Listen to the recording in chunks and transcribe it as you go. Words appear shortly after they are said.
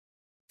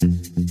Hello,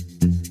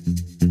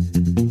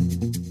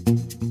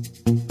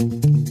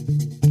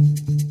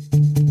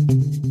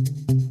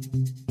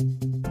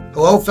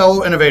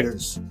 fellow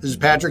innovators. This is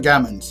Patrick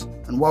Emmons,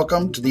 and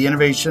welcome to the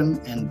Innovation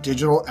and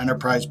Digital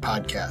Enterprise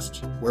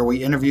Podcast, where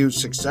we interview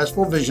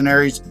successful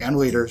visionaries and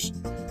leaders,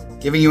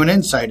 giving you an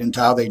insight into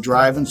how they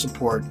drive and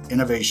support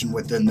innovation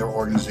within their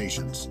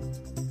organizations.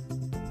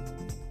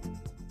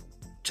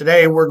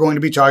 Today, we're going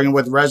to be talking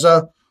with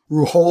Reza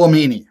Ruhollah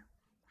Amini.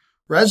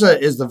 Reza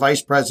is the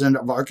Vice President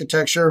of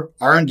Architecture,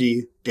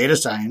 R&D, Data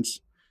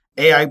Science,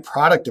 AI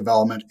Product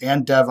Development,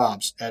 and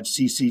DevOps at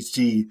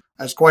CCC.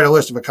 That's quite a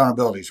list of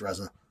accountabilities,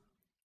 Reza.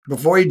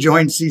 Before he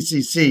joined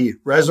CCC,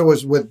 Reza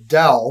was with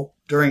Dell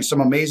during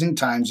some amazing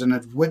times and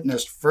had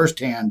witnessed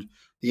firsthand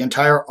the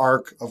entire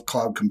arc of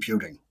cloud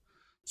computing.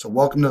 So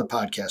welcome to the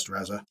podcast,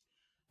 Reza.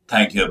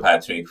 Thank you,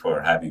 Patrick,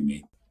 for having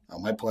me. Oh,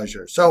 my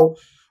pleasure. So,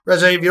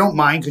 Reza, if you don't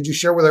mind, could you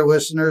share with our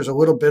listeners a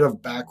little bit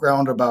of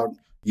background about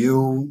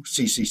you,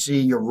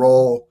 CCC, your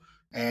role,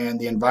 and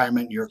the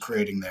environment you're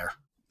creating there?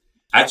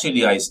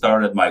 Actually, I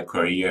started my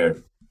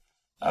career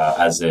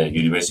as a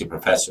university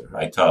professor.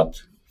 I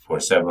taught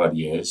for several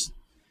years.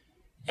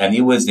 And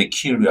it was the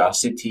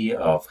curiosity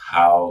of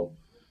how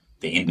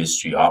the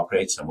industry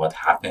operates and what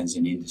happens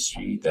in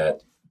industry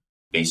that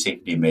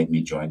basically made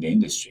me join the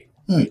industry.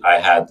 I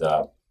had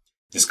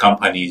these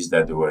companies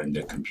that were in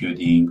the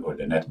computing or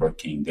the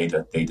networking,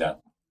 data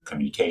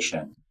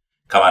communication,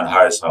 come and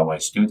hire some of my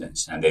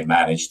students, and they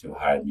managed to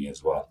hire me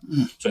as well.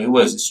 So it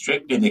was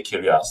strictly the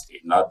curiosity,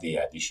 not the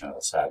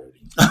additional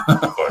salary,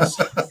 of course.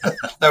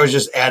 That was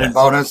just added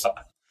bonus.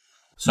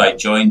 So I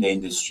joined the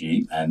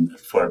industry, and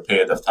for a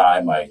period of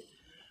time, I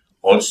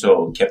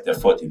also kept a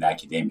foot in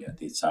academia,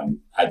 did some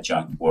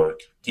adjunct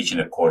work, teaching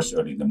a course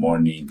early in the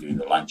morning, during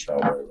the lunch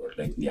hour, or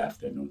late in the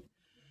afternoon.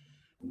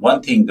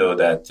 One thing, though,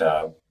 that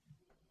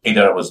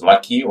either I was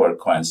lucky or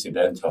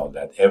coincidental,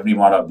 that every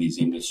one of these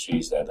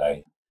industries that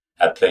I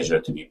had pleasure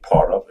to be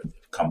part of, a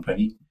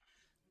company,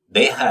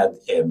 they had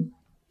a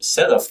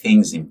set of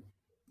things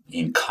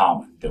in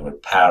common. There were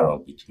parallel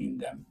between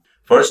them.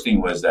 First thing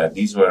was that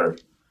these were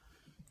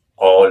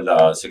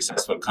all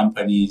successful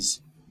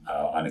companies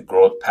on a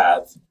growth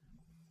path.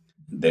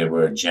 They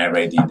were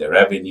generating the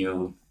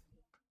revenue,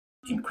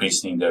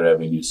 increasing the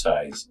revenue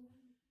size,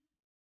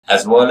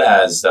 as well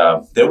as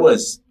there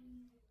was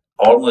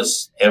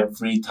almost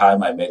every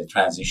time I made a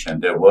transition,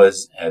 there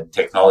was a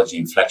technology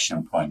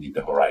inflection point in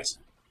the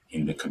horizon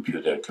in the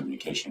computer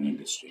communication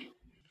industry.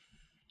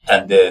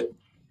 And the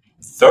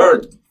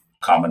third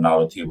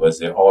commonality was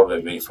they all were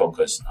very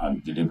focused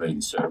on delivering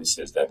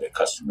services that the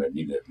customer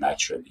needed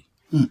naturally.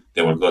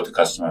 They would go to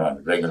customer on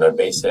a regular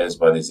basis.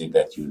 What is it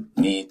that you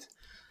need?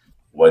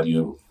 What do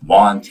you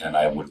want? And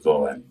I would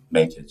go and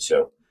make it.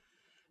 So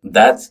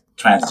that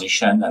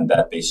transition and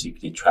that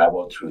basically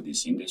traveled through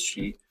this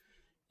industry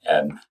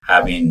and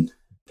having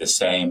the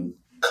same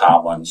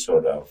common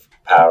sort of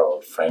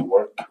parallel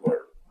framework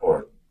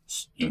or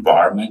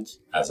environment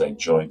as I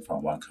joined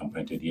from one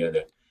company to the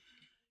other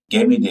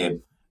gave me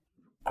the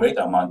great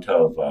amount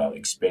of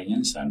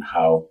experience on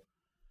how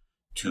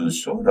to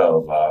sort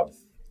of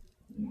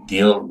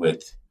deal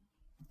with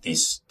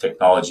these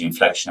technology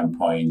inflection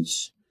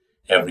points.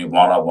 Every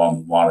one of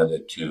them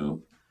wanted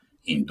to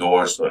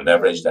endorse or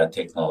leverage that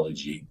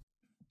technology.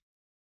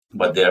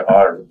 But there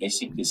are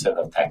basically a set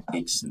of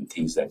tactics and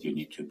things that you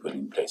need to put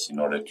in place in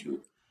order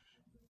to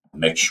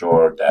make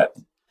sure that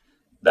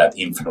that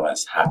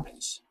influence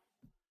happens.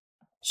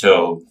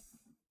 So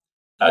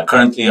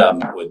currently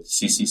I'm with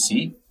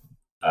CCC,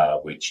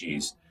 which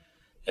is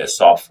a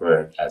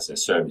software as a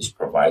service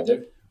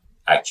provider,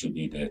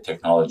 actually the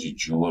technology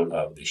jewel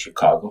of the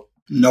Chicago.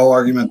 No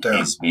argument there.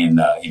 It's been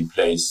in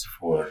place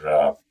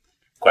for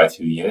quite a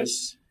few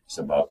years. It's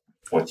about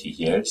 40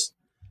 years.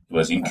 It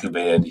was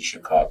incubated in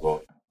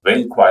Chicago.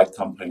 Very quiet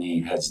company,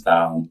 heads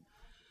down.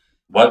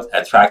 What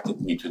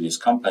attracted me to this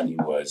company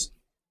was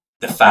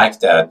the fact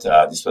that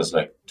this was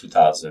like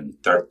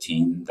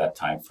 2013, that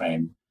time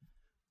frame,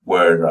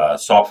 where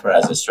software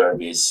as a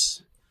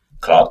service,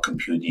 cloud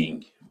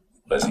computing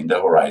was in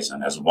the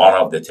horizon as one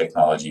of the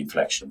technology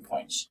inflection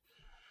points.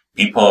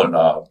 People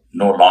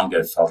no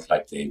longer felt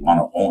like they want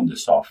to own the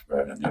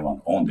software and they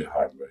want to own the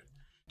hardware.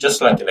 Just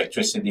like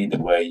electricity, the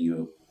way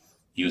you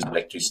use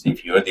electricity,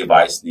 if your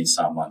device needs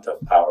some amount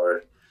of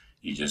power,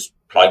 you just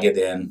plug it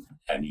in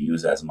and you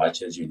use as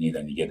much as you need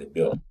and you get a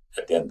bill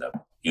at the end of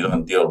it. You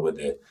don't deal with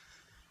the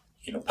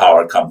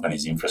power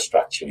company's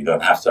infrastructure. You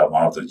don't have to have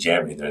one of the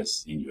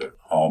generators in your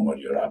home or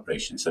your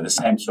operation. So the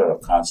same sort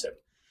of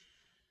concept.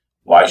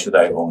 Why should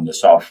I own the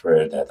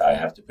software that I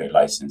have to pay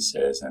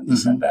licenses and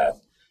this and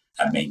that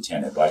and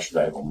maintain it? Why should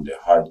I own the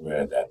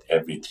hardware that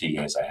every 3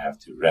 years I have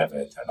to rev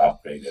it and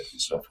upgrade it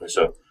and so forth?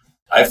 So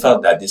I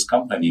felt that this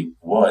company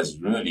was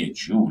really a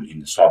jewel in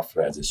the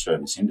software as a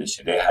service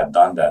industry. They had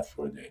done that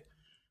for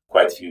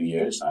quite a few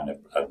years on a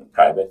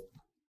private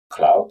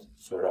cloud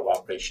sort of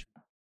operation.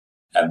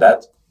 And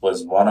that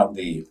was one of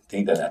the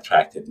things that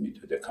attracted me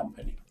to the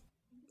company,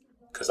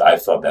 because I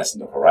thought that's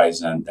in the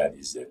horizon. That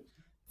is the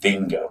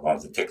thing, one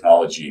of the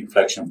technology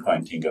inflection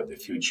point thing of the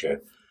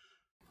future.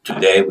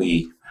 today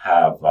we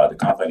have, the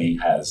company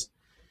has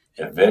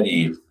a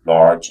very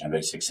large and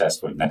very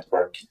successful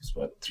network. It's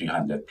about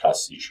 300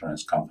 plus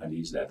insurance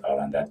companies that are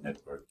on that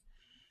network,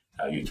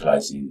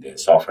 utilizing the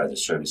software as a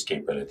service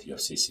capability of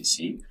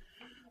CCC.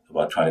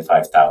 About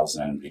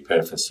 25,000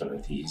 repair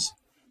facilities,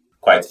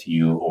 quite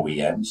few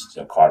OEMs,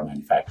 the car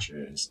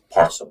manufacturers,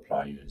 part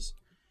suppliers.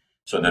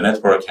 So the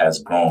network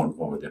has grown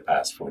over the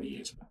past 40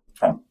 years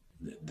from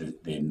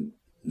the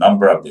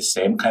number of the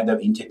same kind of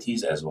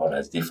entities as well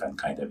as different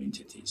kind of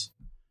entities.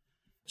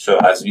 So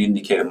as we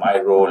indicated, my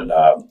role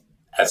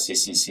at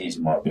CCC is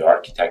more of the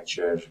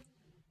architecture,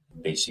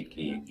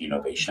 basically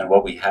innovation.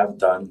 What we have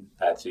done,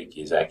 Patrick,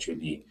 is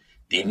actually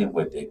dealing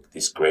with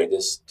this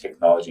greatest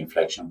technology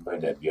inflection point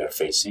that we are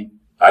facing.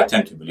 I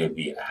tend to believe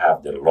we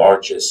have the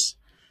largest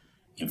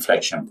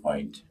inflection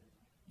point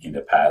in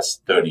the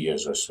past 30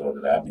 years or so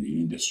that I've been in the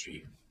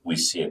industry. We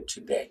see it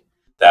today.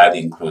 That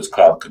includes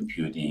cloud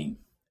computing,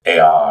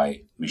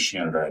 AI,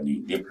 machine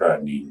learning, deep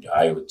learning,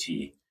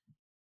 IoT,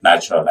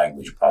 natural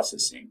language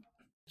processing.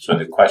 So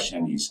the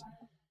question is,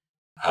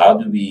 how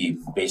do we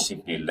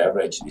basically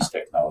leverage these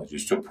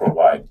technologies to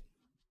provide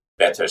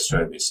better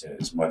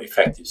services, more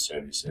effective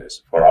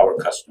services for our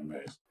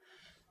customers,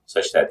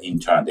 such that in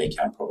turn they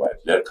can provide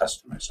their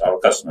customers. Our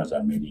customers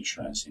are many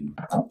insurance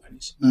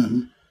companies.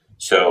 Mm-hmm.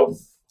 So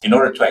in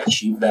order to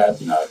achieve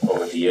that,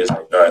 over the years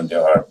I learned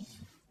there are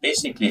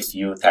basically a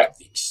few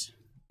tactics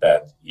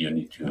that you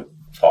need to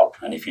follow.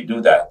 And if you do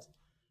that,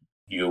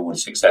 you will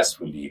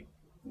successfully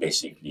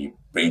basically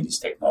bring these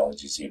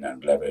technologies in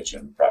and leverage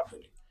them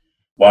properly.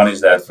 One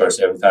is that first,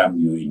 every time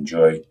you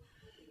enjoy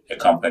a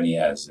company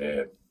as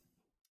a,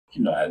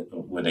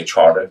 with a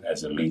charter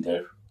as a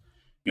leader,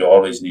 you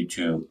always need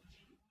to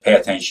pay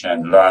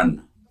attention,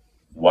 learn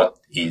what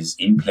is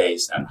in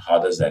place and how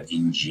does that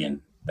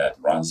engine that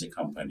runs the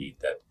company,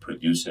 that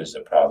produces the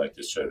product,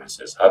 the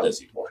services, how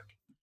does it work?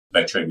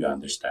 Make sure you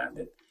understand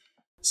it.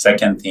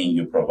 Second thing,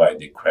 you provide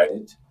the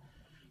credit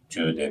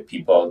to the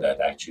people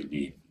that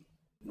actually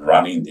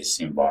running this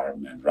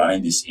environment,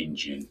 running this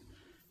engine,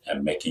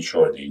 and making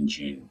sure the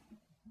engine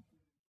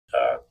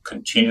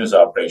continues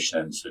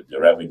operations, so the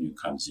revenue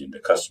comes in, the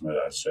customers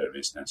are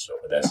serviced, and so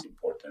forth. That's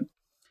important.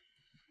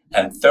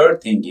 And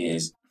third thing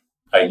is,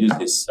 I use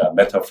this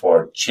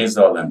metaphor,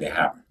 chisel and the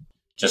hammer.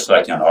 Just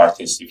like an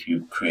artist, if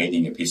you're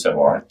creating a piece of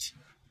art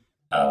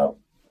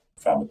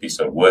from a piece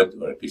of wood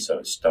or a piece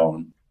of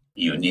stone,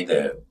 you need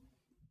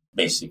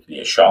basically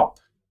a shop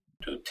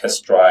to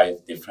test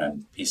drive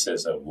different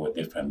pieces of wood,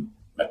 different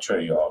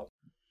material.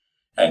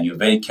 And you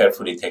very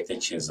carefully take the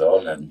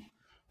chisel and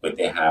with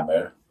the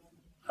hammer,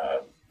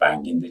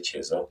 banging the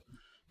chisel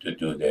to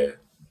do the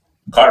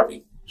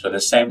carving. So the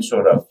same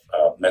sort of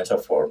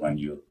metaphor when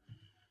you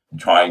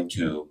trying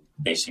to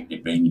basically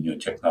bring new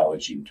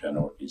technology into an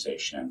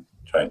organization,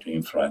 trying to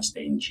influence the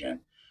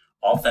engine.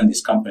 Often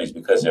these companies,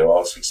 because they're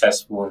all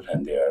successful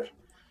and they're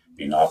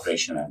in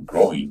operation and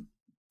growing,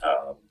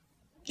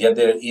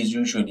 there is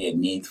usually a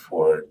need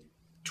for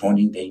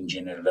tuning the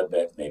engine a little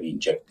bit, maybe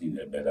injecting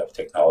a bit of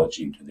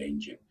technology into the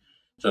engine.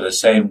 So the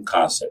same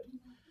concept.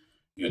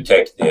 You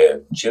take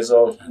the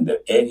chisel and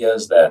the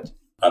areas that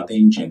on the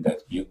engine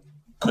that you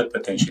could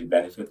potentially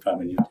benefit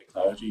from a new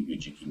technology,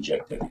 you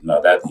inject it.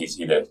 Now that is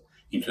either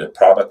into the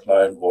product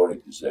line or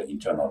it is the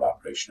internal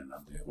operation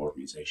of the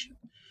organization.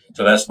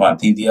 So that's one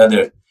thing. The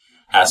other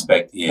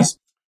aspect is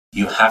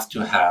you have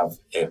to have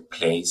a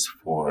place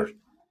for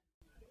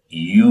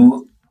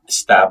you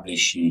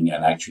establishing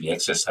and actually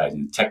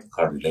exercising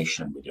technical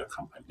relation with your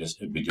company,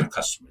 with your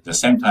customer. At the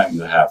same time,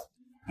 you have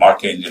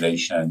marketing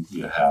relation,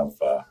 you have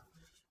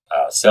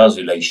sales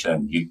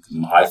relation.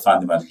 I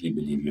fundamentally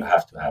believe you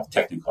have to have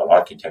technical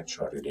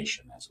architectural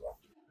relation as well.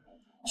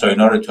 So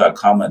in order to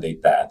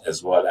accommodate that,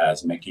 as well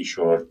as making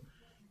sure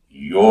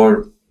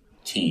your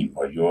team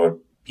or your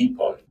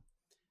people,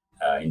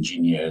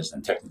 engineers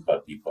and technical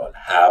people,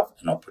 have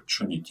an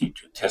opportunity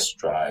to test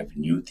drive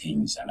new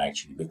things and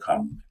actually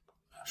become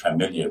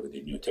familiar with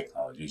the new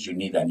technologies, you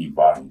need an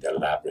environment, a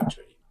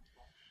laboratory.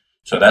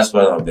 So that's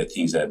one of the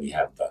things that we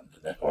have done.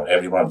 Or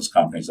every one of these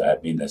companies I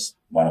have been, that's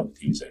one of the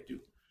things I do.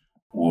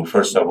 We'll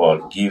first of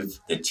all give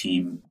the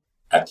team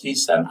at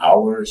least an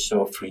hour or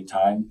so free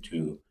time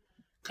to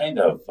kind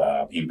of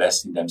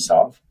invest in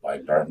themselves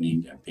by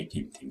learning and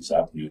picking things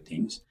up, new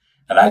things.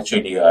 And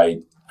actually,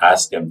 I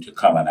ask them to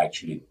come and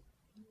actually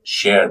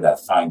share that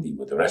finding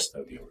with the rest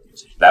of the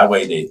organization. That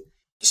way they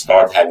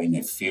start having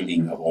a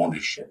feeling of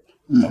ownership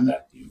of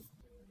that view.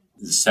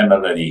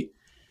 Similarly,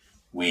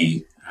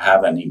 we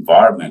have an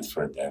environment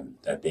for them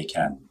that they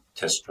can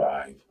test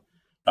drive,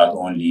 not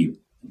only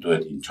do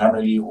it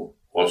internally,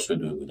 also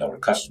do it with our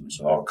customers.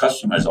 So our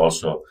customers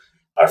also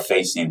are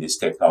facing this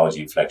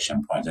technology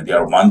inflection point, and they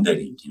are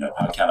wondering,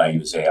 how can I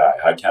use AI?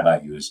 How can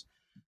I use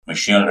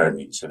machine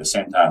learning? So at the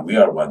same time, we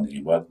are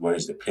wondering where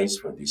is the place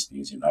for these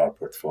things in our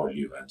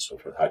portfolio and so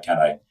forth. How can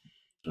I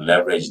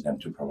leverage them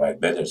to provide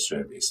better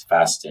service,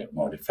 faster,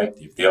 more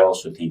effective? They're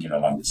also thinking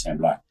along the same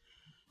line.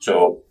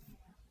 So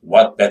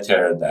what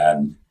better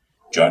than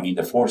joining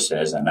the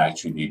forces and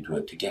actually do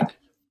it together?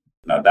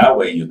 Now that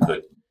way you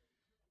could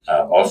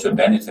also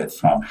benefit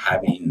from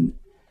having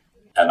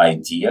an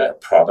idea, a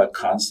product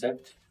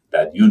concept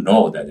that you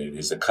know that it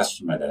is a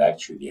customer that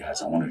actually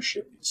has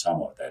ownership in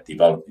some of that,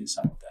 developing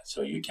some of that.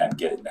 So you can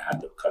get in the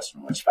hand of the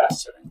customer much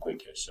faster and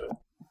quicker. So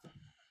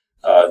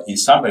in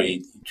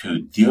summary,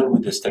 to deal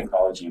with this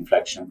technology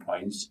inflection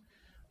points,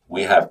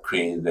 we have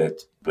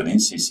created within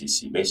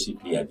CCC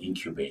basically an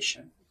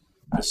incubation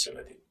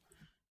facility,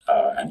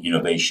 an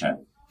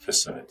innovation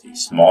facility,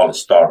 small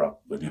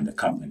startup within the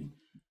company.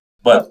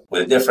 But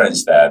with the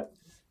difference that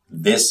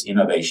this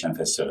innovation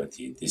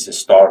facility, this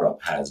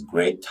startup has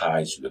great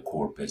ties to the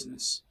core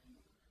business.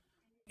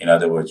 In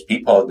other words,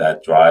 people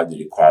that drive the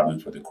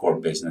requirement for the core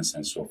business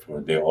and so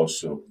forth, they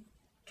also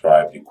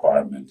drive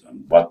requirement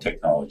on what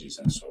technologies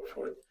and so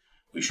forth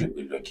we should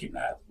be looking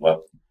at,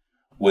 what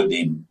would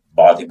the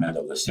embodiment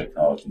of this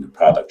technology in the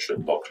product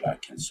should look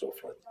like and so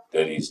forth.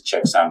 There is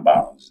checks and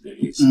balances,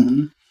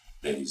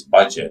 there is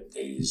budget,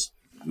 there is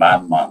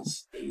man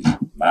months, there is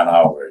man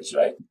hours,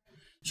 right?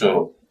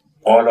 So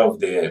all of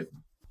the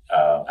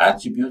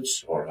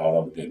attributes or all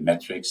of the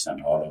metrics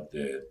and all of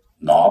the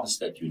knobs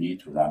that you need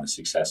to run a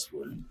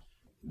successful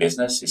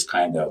business is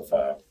kind of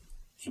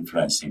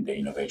influencing the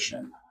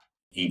innovation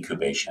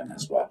incubation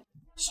as well.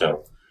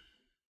 So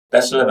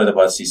that's a little bit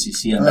about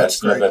CCC, and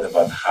that's a little bit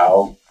about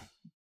how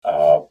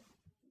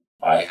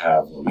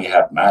we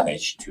have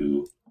managed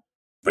to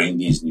bring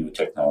these new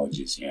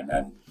technologies in.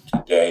 And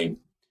today,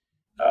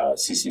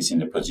 CCC is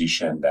in a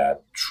position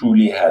that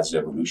truly has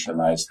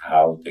revolutionized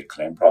how the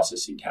claim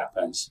processing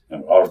happens.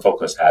 And our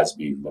focus has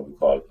been what we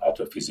call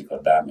auto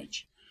physical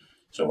damage.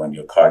 So when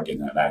your car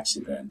gets in an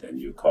accident and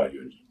you call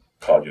your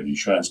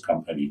insurance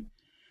company,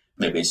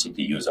 they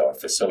basically use our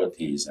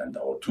facilities and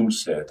our tool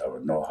set, our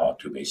know-how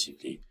to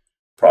basically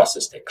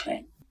process the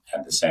claim.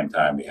 At the same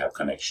time, we have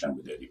connection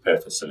with the repair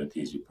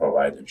facilities. We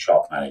provide them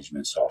shop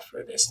management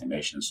software, the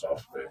estimation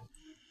software,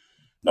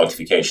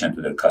 notification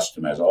to their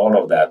customers. All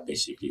of that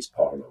basically is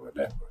part of our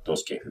network,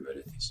 those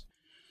capabilities.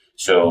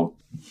 So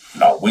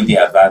now with the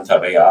advent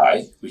of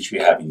AI, which we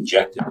have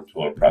injected into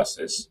our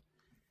process,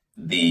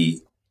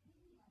 the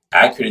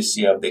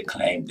accuracy of the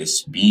claim, the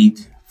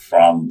speed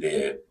from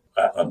the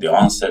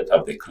onset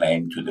of the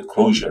claim to the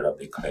closure of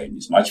the claim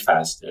is much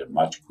faster,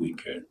 much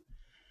quicker.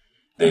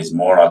 There is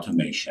more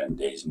automation,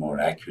 there is more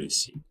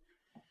accuracy.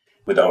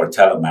 With our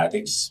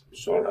telematics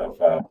sort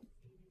of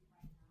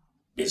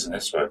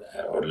business or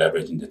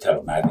leveraging the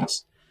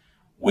telematics,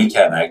 we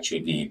can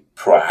actually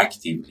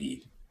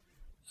proactively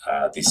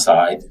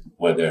decide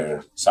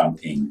whether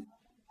something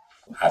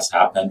has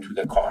happened to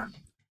the car.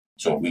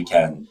 So we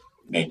can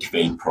make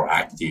very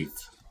proactive,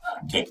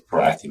 take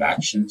proactive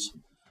actions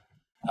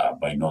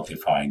by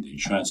notifying the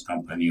insurance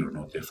company or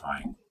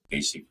notifying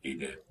basically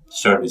the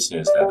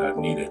services that are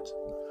needed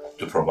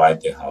to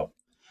provide the help.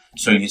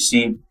 So you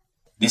see,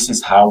 this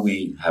is how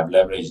we have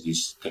leveraged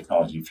these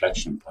technology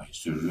inflection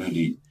points to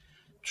really,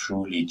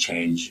 truly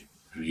change,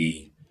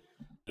 reinvent,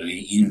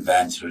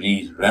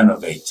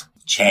 renovate,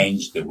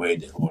 change the way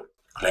the whole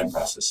claim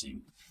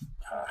processing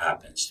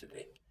happens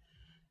today.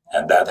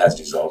 And that has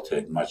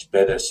resulted in much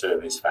better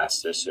service,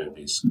 faster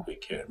service,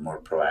 quicker, more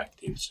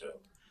proactive. So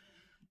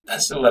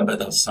that's a little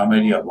bit of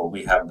summary of what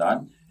we have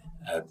done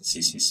at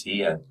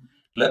CCC and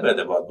a little bit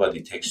about what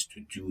it takes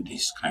to do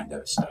this kind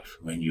of stuff.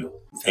 When you're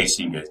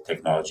facing a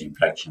technology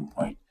inflection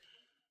point,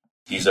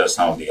 these are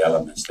some of the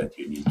elements that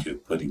you need to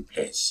put in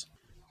place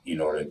in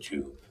order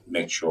to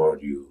make sure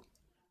you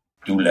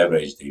do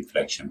leverage the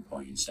inflection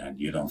points and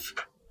you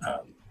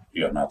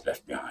are not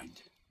left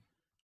behind.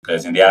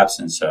 Because in the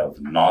absence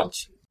of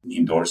not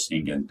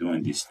endorsing and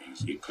doing these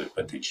things, you could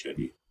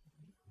potentially,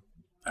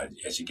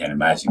 as you can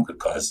imagine, could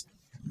cause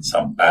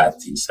some bad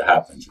things to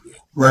happen to you.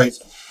 Right.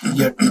 So,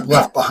 get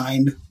left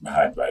behind.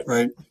 Right.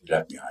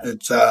 Left behind.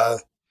 It's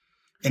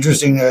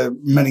interesting.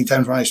 Many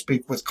times when I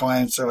speak with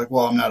clients, they're like,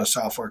 well, I'm not a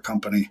software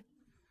company.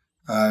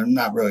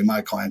 Not really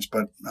my clients,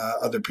 but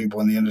other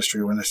people in the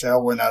industry, when they say, oh,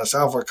 we're not a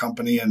software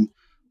company. And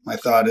my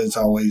thought is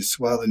always,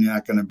 well, then you're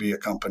not going to be a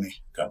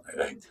company.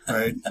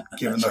 Right?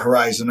 Given the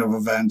horizon of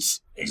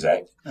events.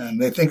 Exactly. And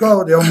they think,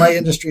 oh, my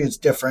industry is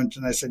different.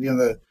 And I said,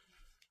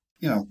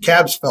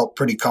 cabs felt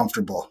pretty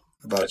comfortable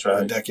about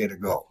a decade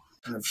ago.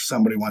 And if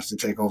somebody wants to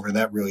take over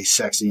that really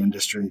sexy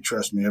industry,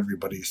 trust me,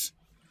 everybody's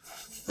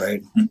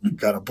right.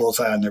 Got a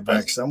bullseye on their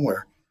back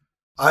somewhere.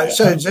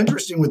 So it's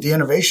interesting with the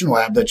innovation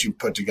lab that you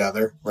put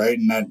together, right?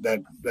 And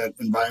that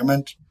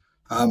environment.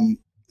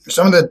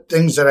 Some of the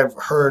things that I've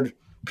heard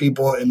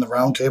people in the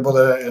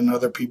roundtable and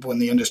other people in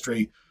the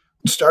industry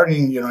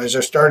starting, as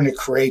they're starting to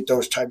create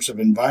those types of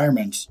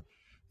environments,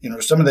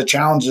 some of the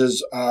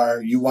challenges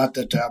are you want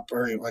that to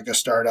operate like a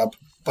startup,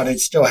 but it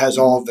still has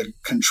all of the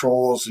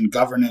controls and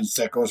governance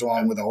that goes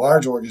along with a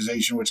large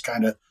organization, which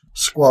kind of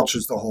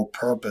squelches the whole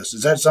purpose.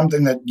 Is that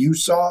something that you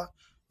saw?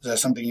 Is that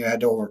something you had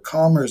to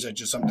overcome, or is it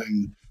just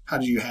something, how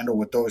do you handle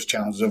with those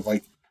challenges of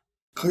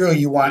clearly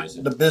you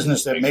want the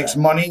business that makes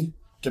money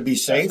to be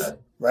safe,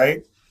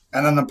 right?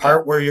 And then the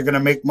part where you're going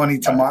to make money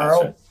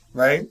tomorrow,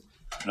 right?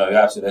 No,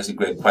 absolutely. That's a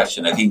great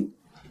question. I think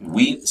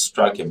we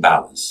struck a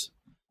balance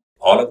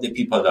all of the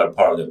people that are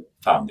part of the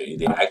foundry,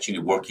 they're actually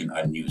working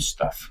on new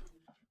stuff.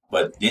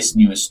 But this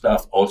new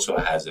stuff also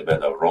has a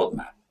better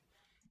roadmap.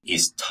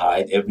 It's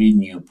tied every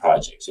new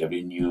project,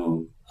 every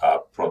new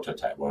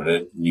prototype or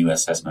a new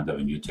assessment of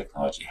a new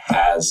technology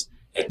has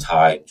a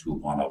tie to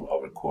one of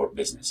our core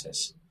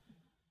businesses.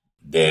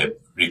 The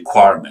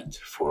requirement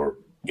for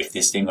if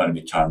this thing going to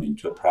be turned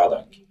into a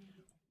product,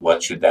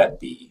 what should that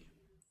be?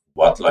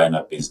 What line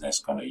of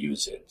business going to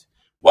use it?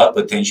 What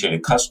potentially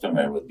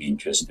customer would be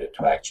interested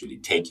to actually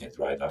take it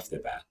right off the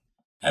bat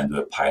and do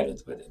a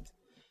pilot with it?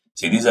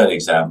 So these are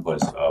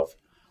examples of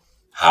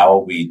how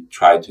we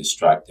try to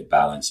strike the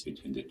balance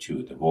between the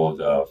two, the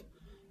world of,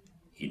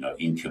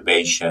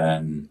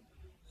 incubation,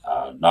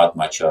 not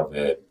much of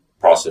it,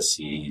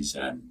 processes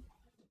and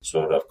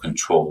sort of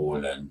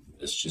control and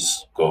let's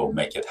just go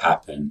make it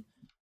happen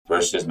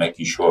versus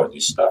making sure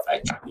this stuff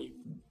actually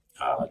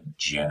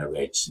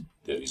generates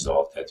the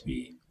result that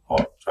we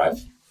all drive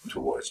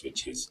towards,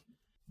 which is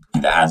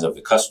in the hands of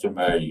the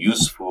customer,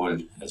 useful,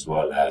 as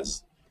well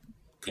as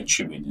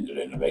contributing to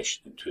the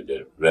innovation, to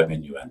the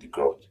revenue and the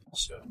growth.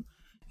 So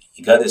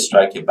you got to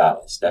strike a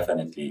balance.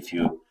 Definitely, if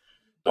you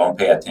don't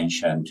pay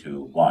attention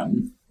to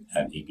one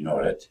and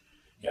ignore it,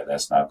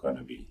 that's not going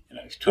to be,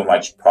 if too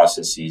much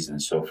processes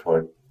and so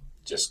forth,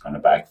 just going to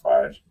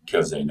backfire,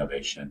 kills the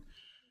innovation.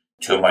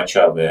 Too much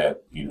of a,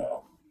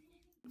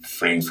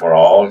 free for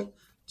all,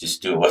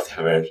 just do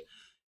whatever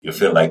you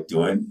feel like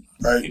doing.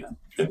 Right.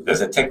 Because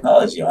the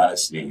technology,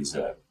 honestly, is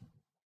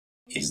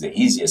the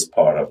easiest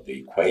part of the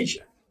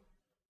equation.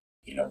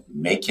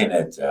 Making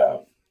it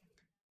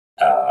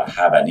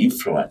have an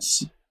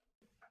influence,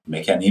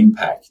 make an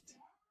impact,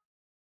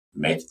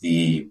 make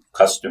the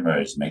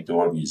customers, make the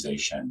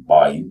organization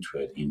buy into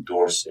it,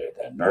 endorse it,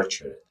 and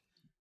nurture it.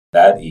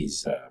 That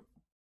is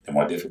the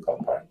more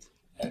difficult part,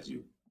 as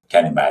you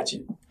can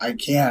imagine. I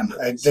can.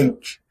 I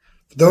think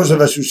for those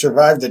of us who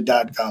survived the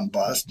dot-com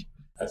bust,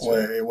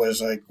 where right. It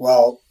was like,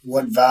 well,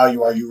 what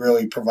value are you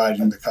really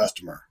providing the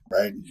customer,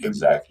 right?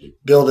 Exactly.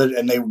 Build it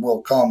and they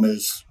will come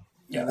is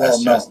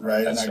well known,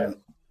 right? That's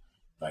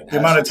right. The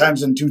amount of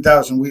times in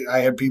 2000, I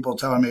had people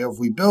telling me if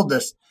we build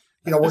this,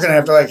 we're going to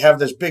have to have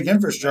this big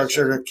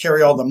infrastructure to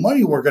carry all the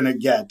money we're going to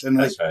get. And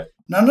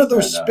none of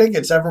those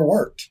spigots ever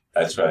worked.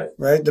 That's right.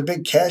 Right? The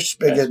big cash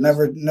spigot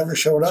never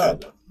showed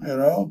up,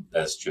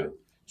 That's true.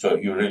 So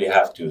you really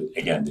have to,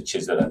 again, the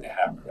chisel and the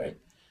hammer, right?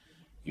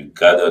 You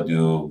got to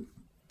do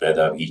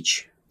better of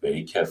each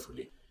very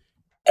carefully.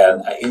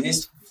 And it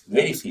is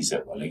very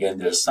feasible. Again,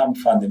 there's some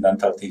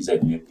fundamental things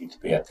that you need to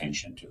pay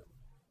attention to.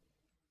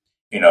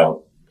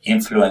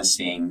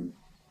 Influencing,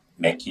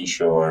 making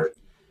sure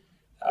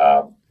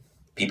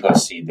people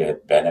see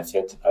the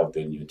benefit of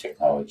the new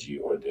technology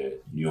or the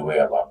new way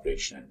of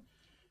operation.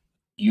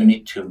 You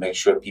need to make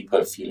sure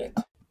people feel it.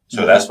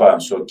 So that's why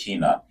I'm so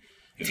keen on.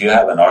 If you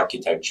have an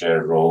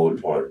architecture role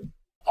or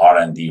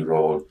R&D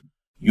role,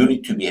 you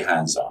need to be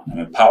hands-on.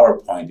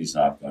 PowerPoint is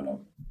not going to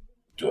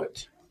do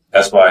it.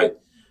 That's why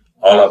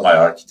all of my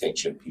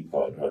architecture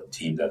people or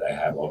team that I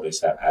have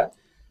always have had,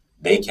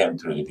 they came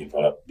through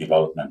the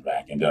development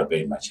rank and they are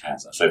very much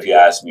hands-on. So if you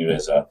ask me,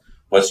 Reza,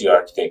 what's the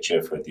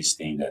architecture for this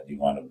thing that we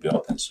want to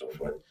build and so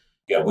forth?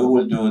 We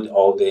will do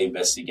all the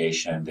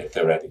investigation, the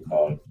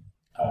theoretical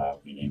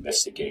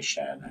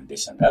investigation and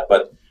this and that.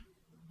 But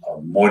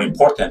more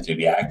importantly,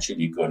 we're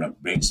actually going to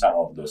bring some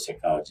of those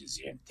technologies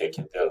in, take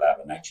it to the lab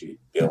and actually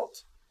build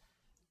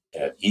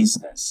an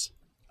instance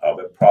of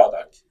a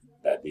product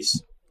that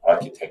this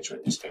architecture,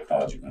 this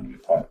technology is going to be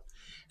part of.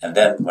 And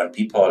then when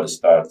people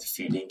start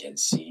feeling and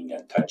seeing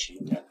and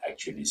touching and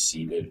actually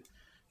see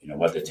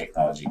what the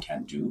technology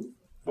can do,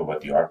 or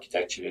what the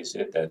architecture is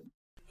that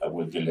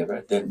will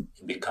deliver, then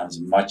it becomes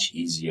much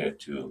easier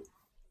to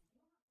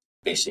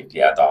basically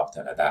adopt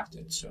and adapt to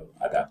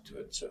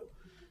it. So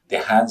the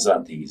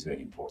hands-on thing is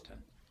very important.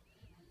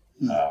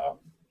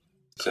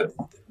 So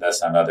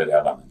that's another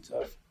element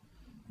of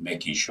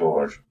making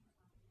sure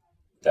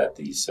that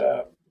these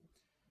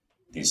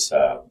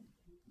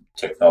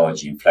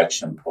technology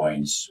inflection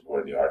points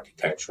or the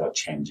architectural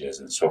changes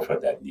and so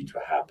forth that need to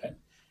happen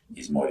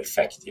is more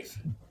effective.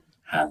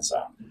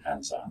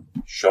 Hands-on,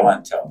 show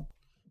and tell.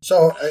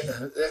 So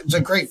it's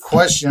a great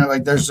question.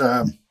 There's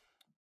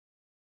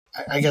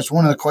I guess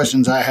one of the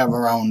questions I have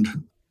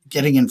around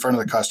getting in front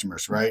of the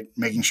customers, right?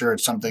 Making sure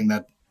it's something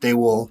that they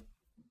will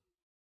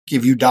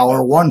give you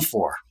 $1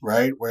 for,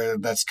 right? Where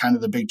that's kind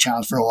of the big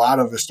challenge for a lot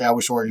of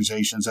established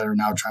organizations that are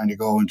now trying to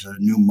go into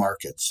new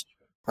markets,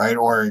 right?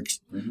 Or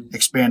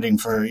expanding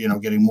for,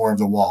 getting more of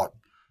the wallet.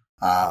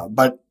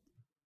 But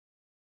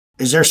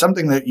is there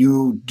something that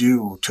you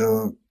do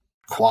to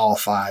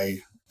qualify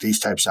these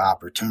types of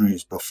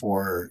opportunities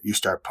before you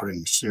start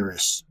putting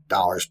serious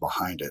dollars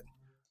behind it?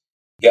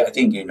 Yeah, I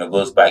think it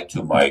goes back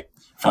to my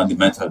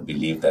fundamental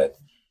belief that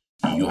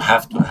you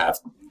have to have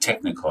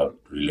technical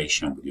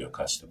relation with your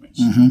customers.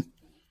 Mm-hmm.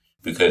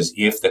 Because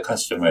if the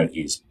customer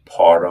is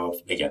part of,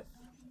 again,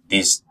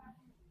 these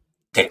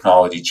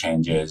technology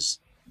changes,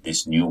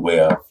 this new way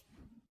of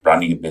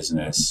running a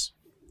business,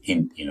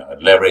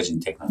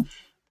 leveraging technology,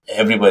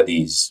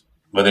 everybody's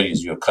whether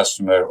it's your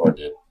customer or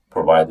the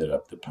provider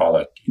of the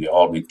product, they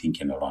all be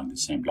thinking along the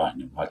same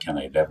line. And how can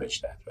I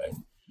leverage that, right?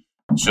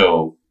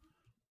 So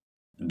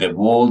the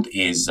world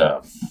is,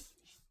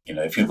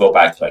 if you go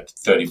back like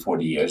 30,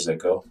 40 years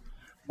ago,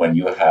 when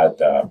you had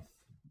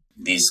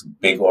these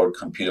big old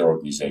computer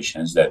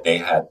organizations that they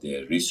had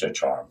the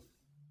research arm,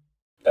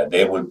 that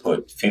they would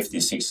put 50,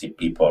 60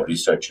 people,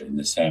 researchers in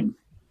the same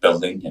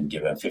building and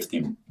give them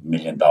 $50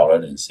 million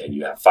and say,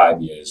 you have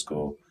 5 years,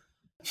 go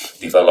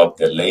develop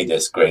the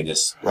latest,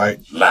 greatest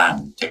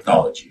LAN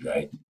technology,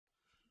 right?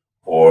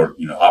 Or,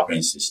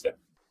 operating system.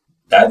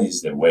 That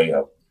is the way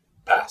of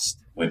past.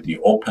 With the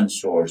open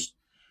source,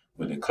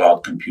 with the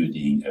cloud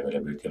computing,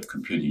 availability of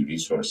computing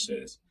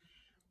resources,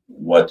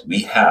 what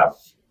we have,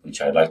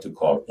 which I like to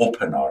call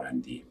open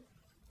R&D,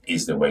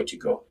 is the way to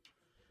go.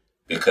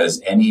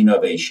 Because any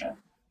innovation,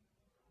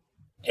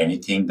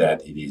 anything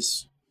that it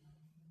is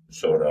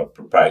sort of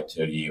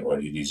proprietary or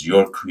it is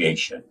your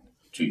creation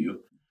to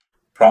you,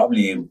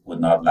 probably would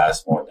not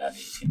last more than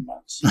 18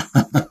 months.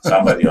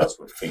 Somebody else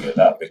would figure it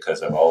out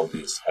because of all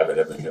this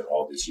availability of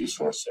all these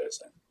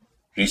resources and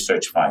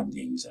research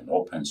findings and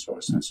open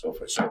source and so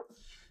forth. So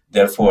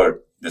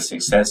therefore, the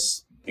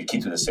key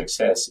to the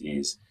success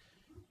is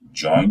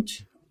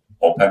joint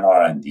open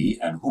R&D,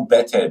 and who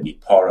better be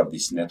part of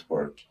this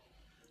network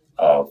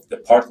of the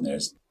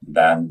partners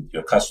than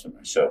your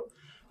customer. So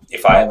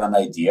if I have an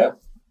idea,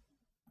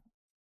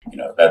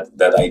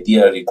 that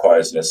idea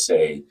requires, let's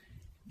say,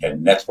 a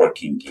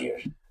networking gear.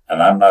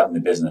 And I'm not in the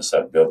business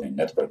of building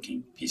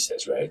networking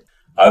pieces, right?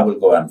 I will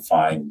go and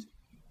find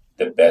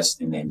the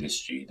best in the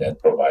industry that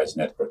provides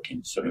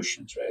networking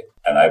solutions, right?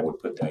 And I would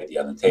put the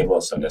idea on the table,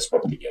 so let's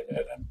work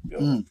together and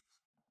build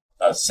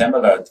a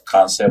similar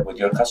concept with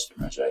your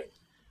customers, right?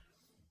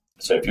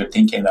 So if you're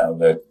thinking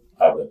of a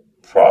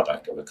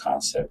product, of a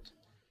concept,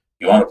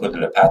 you want to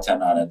put a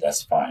patent on it,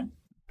 that's fine,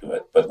 do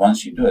it. But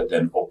once you do it,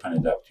 then open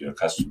it up to your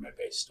customer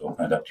base, to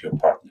open it up to your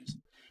partners.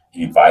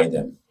 Invite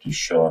them to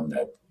show them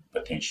that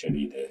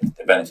potentially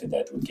the benefit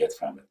that we get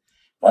from it.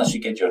 Once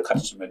you get your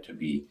customer to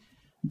be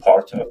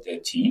part of the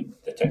team,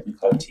 the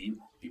technical team,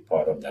 be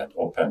part of that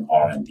open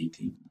R&D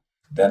team,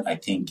 then I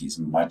think it's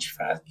much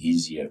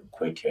easier,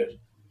 quicker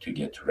to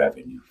get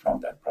revenue from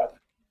that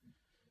product.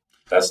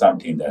 That's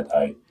something that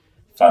I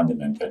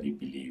fundamentally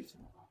believe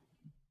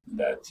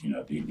that,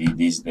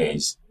 these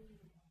days,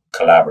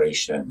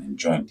 collaboration and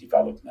joint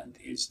development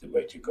is the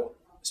way to go,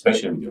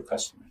 especially with your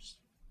customers.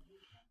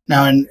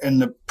 Now, in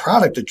the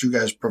product that you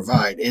guys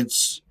provide,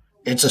 it's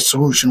a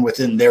solution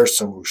within their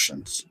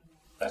solutions.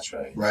 That's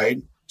right.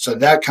 Right? So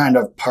that kind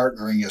of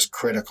partnering is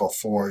critical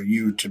for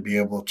you to be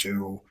able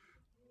to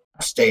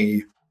stay, I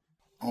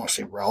don't want to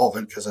say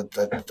relevant because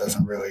that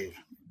doesn't really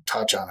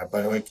touch on it,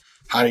 but like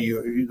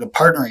the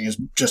partnering is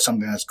just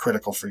something that's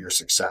critical for your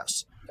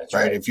success. That's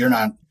right? If you're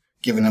not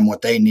giving them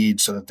what they need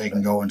so that they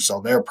can go and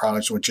sell their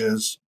products, which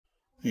is,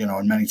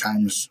 and many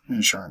times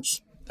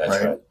insurance.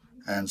 That's right.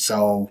 And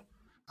so,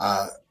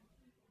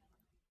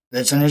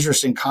 it's an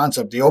interesting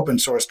concept, the open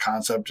source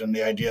concept, and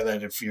the idea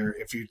that if you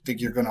think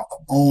you're going to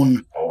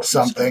own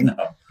something,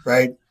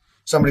 right?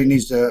 Somebody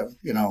needs to,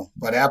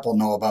 let Apple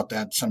know about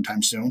that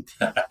sometime soon.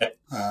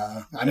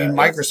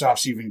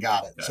 Microsoft's even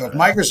got it. So if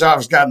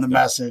Microsoft's gotten the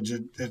message,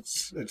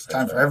 it's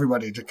time for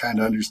everybody to kind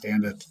of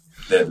understand it.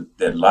 The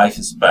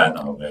lifespan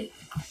of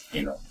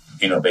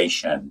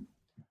innovation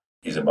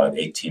is about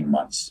 18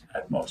 months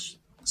at most.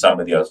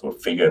 Somebody else will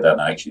figure that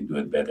and actually do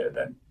it better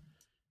than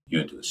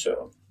you do.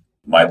 So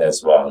might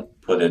as well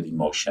put it in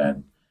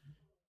motion,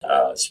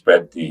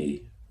 spread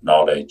the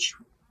knowledge,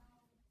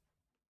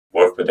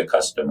 work with the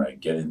customer,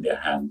 get in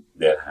their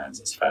hands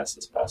as fast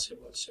as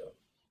possible. So,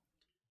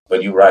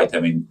 but you're right.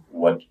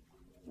 What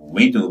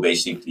we do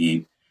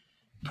basically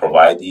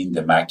providing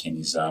the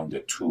mechanism,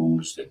 the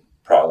tools, the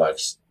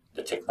products,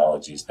 the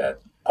technologies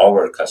that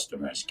our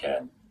customers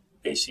can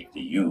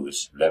basically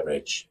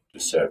leverage to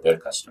serve their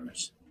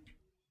customers.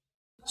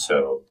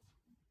 So,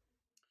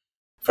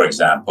 for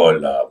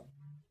example,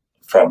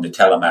 from the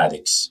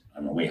telematics,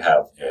 we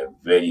have a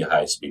very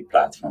high-speed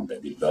platform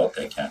that we built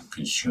that can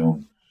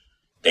consume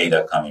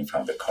data coming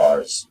from the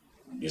cars.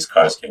 These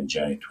cars can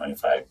generate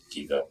 25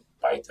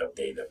 gigabytes of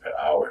data per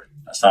hour.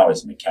 Some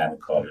is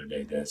mechanical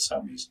related,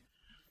 some is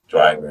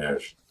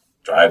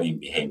driving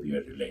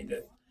behavior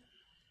related.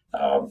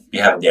 We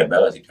have the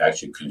ability to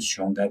actually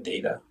consume that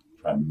data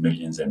from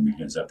millions and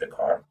millions of the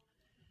car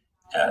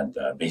and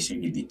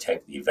basically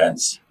detect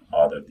events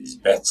out of these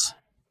bets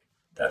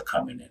that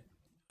come in.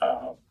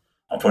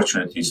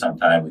 Unfortunately,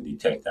 sometimes we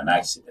detect an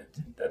accident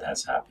that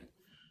has happened.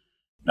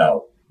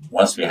 Now,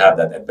 once we have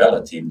that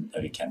ability,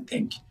 we can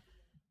think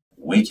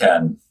we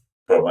can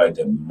provide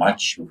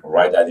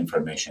that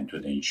information to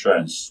the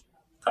insurance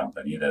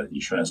company, that the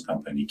insurance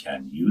company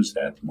can use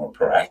that to more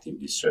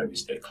proactively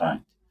service their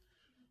client.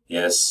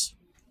 Yes,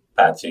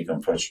 Patrick,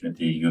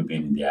 unfortunately, you've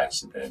been in the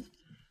accident.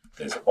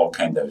 There's all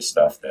kinds of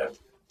stuff that,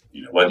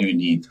 what do you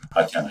need?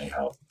 How can I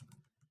help?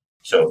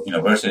 So,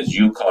 versus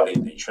you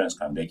calling the insurance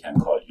company, they can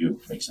call you,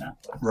 for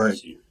example. Right.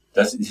 So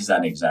this is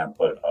an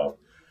example of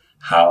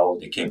how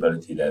the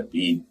capability that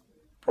we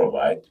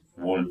provide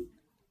will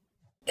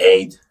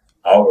aid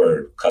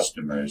our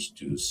customers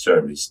to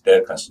service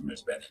their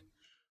customers better.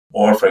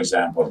 Or, for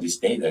example, this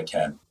data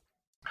can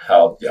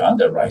help the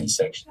underwriting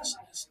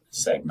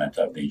segment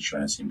of the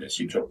insurance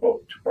industry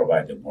to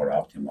provide a more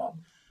optimal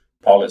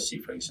policy,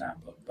 for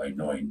example, by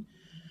knowing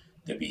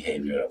the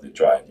behavior of the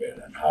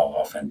driver and how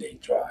often they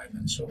drive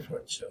and so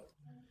forth. So,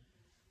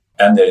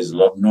 and there is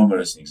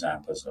numerous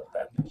examples of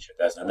that nature.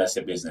 That's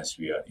a business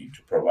we are in,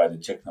 to provide the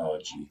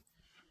technology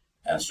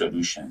and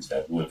solutions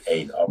that will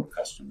aid our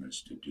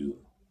customers to do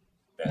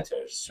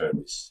better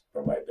service,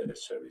 provide better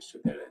service to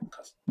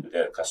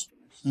their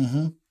customers.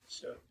 Mm-hmm.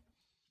 So,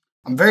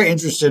 I'm very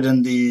interested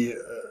in the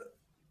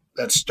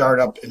that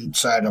startup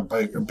inside a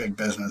big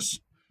business.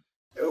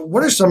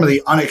 What are some of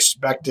the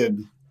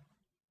unexpected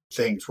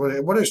things?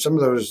 What are some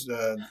of those?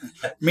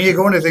 You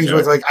go into things Sure.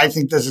 with like, I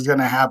think this is going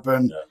to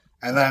happen,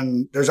 Yeah. and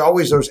then there's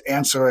always those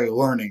ancillary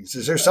learnings.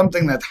 Is there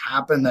something that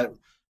happened that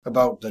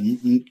about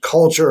the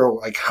culture,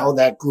 or like how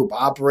that group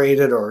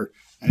operated, or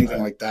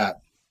anything like that?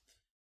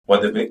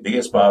 Well, the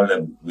biggest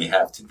problem we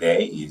have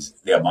today is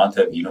the amount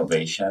of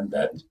innovation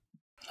that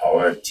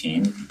our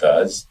team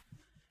does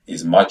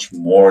is much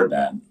more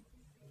than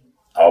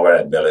our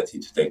ability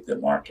to take the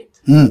market.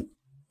 Mm.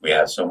 We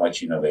have so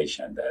much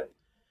innovation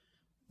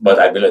but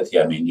ability,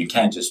 you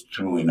can't just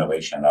throw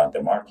innovation on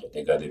the market.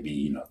 They got to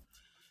be,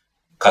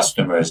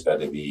 customers got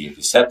to be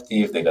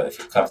receptive. They got to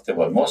feel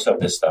comfortable. Most of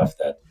the stuff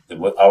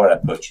our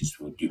approach is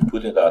to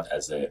put it out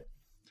as a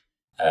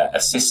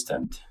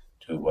assistant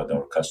to what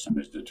our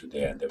customers do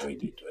today and the way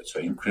they do it. So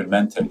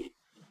incrementally,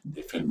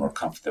 they feel more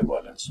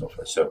comfortable and so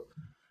forth. So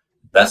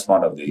that's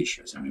one of the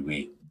issues.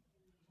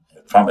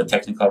 From a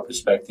technical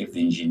perspective,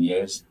 the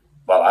engineers,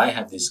 I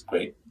have this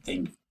great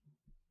thing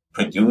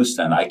produced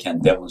and I can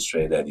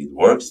demonstrate that it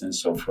works and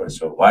so forth.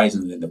 So why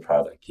isn't it in the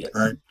product yet?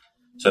 Right.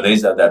 So there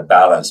is that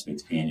balance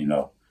between,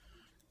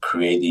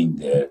 creating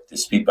the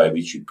speed by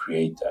which you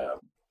create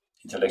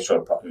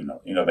intellectual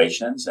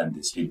innovations and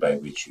the speed by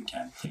which you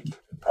can take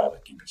the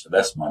product into. So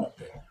that's one of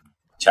the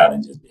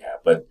challenges we have.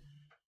 But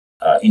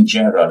in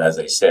general, as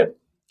I said,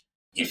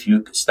 if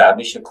you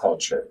establish a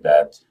culture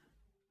that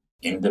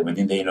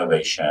within the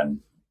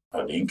innovation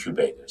or the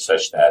incubator,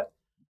 such that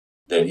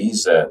there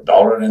is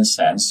dollar and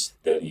cents,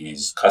 there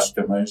is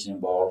customers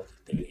involved,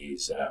 there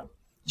is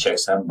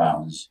checks and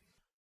bounds,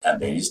 and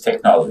there is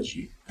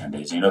technology, and there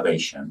is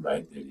innovation,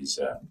 right? There is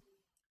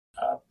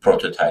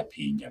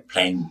prototyping and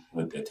playing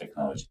with the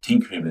technology,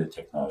 tinkering with the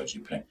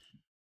technology,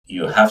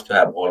 You have to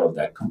have all of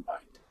that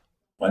combined.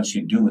 Once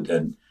you do,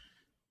 then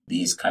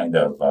these kind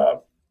of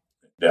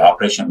the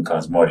operation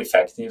becomes more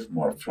effective,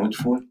 more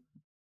fruitful.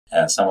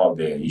 And some of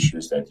the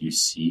issues that you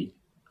see,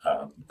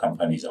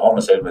 companies,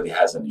 almost everybody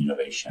has an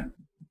innovation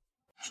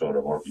sort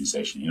of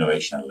organization,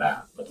 innovation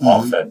lab, but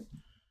often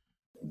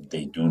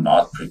they do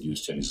not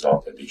produce the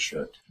result that they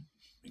should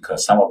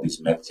because some of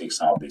these metrics,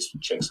 some of these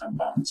checks and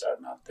bounds are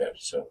not there.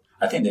 So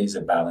I think there is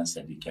a balance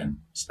that we can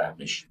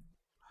establish.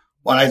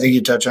 Well, I think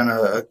you touch on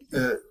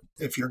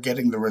if you're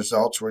getting the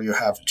results where you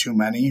have too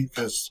many,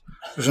 because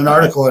there's an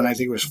article, and I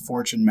think it was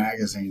Fortune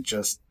magazine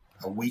just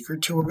a week or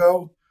two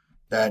ago,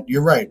 that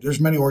you're right. There's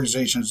many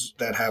organizations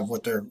that have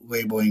what they're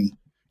labeling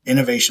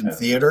innovation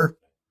theater,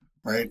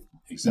 right?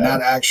 Exactly.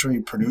 Not actually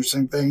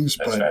producing things,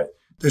 That's but right.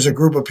 there's a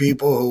group of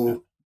people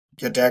who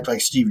get to act like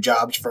Steve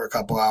Jobs for a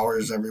couple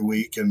hours every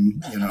week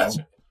and,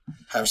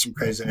 have some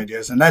crazy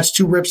ideas. And that's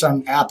 2 rips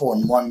on Apple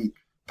in one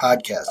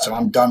podcast. So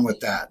I'm done with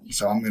that.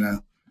 So I'm going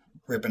to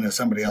rip into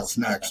somebody else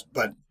next.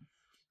 But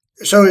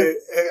so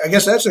I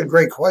guess that's a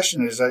great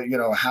question is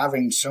that,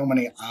 having so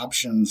many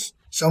options,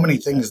 so many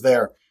things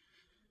there,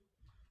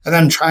 and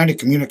then trying to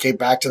communicate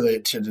back to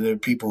the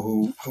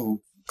people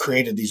who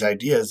created these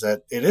ideas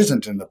that it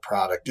isn't in the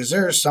product. Is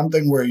there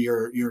something where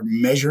you're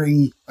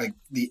measuring like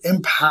the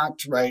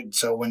impact, right?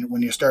 So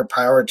when you start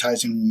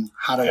prioritizing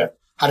how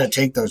to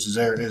take those,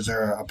 is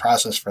there a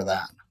process for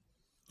that?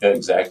 Yeah,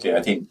 exactly.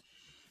 I think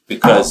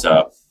because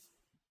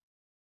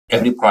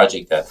every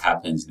project that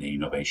happens in the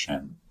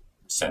innovation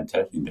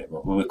center,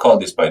 we call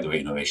this, by the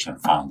way, Innovation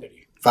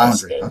Foundry.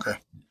 Okay.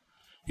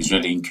 It's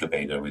really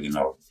incubator within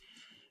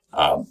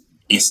our,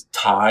 is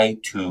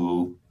tied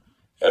to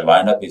a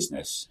line of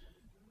business.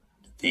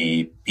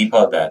 The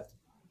people that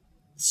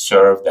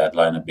serve that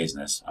line of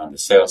business on the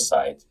sales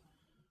side,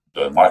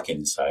 the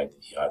marketing side,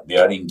 they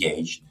are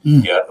engaged,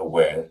 they are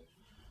aware,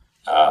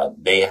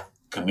 they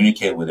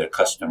communicate with their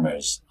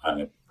customers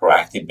on a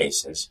proactive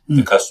basis.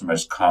 The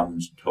customers come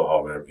to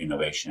our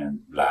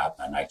innovation lab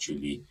and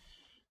actually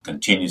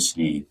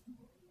continuously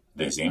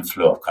there's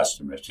inflow of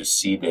customers to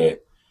see the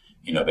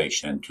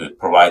innovation, to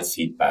provide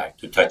feedback,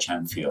 to touch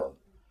and feel.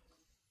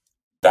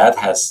 That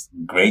has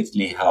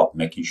greatly helped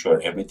making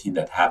sure everything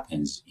that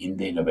happens in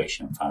the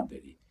Innovation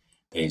Foundry,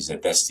 there is a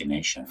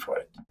destination for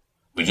it.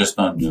 We just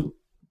don't do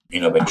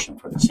innovation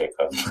for the sake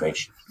of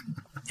innovation.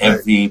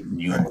 Every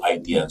new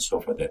idea and so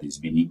forth that is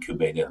being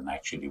incubated and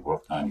actually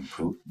worked on,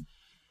 improved,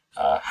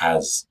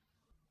 has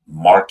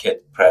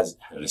market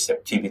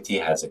receptivity,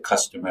 has a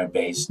customer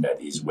base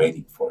that is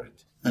waiting for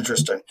it.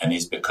 Interesting. And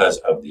it's because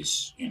of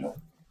this,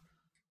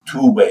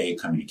 two-way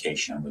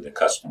communication with the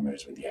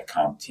customers, with the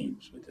account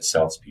teams, with the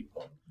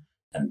salespeople,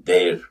 and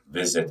their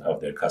visit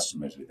of their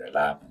customers with their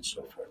lab and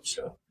so forth.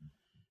 So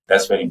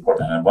that's very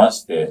important. And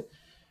once the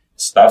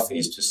stuff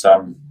is to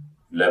some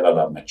level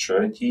of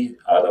maturity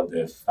out of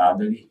the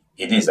foundry,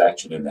 it is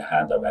actually in the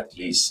hand of at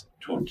least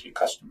 2 or 3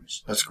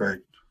 customers. That's great.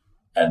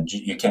 And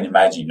you can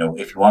imagine,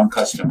 if one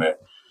customer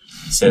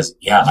says,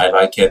 yeah, I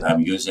like it,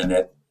 I'm using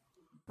it,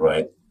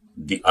 right?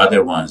 The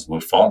other ones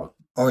will follow.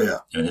 Oh, yeah.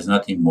 And there's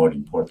nothing more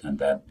important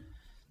than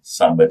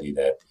somebody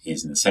that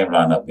is in the same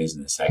line of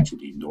business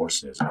actually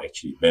endorses or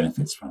actually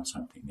benefits from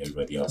something.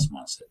 Everybody else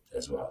wants it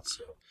as well.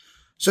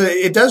 So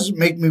it does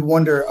make me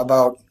wonder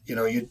about,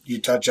 you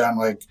touch on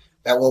like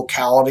that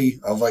locality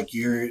of like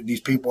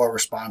these people are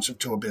responsive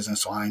to a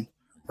business line,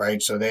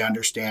 right? So they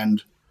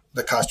understand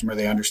the customer,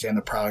 they understand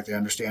the product, they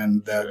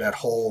understand that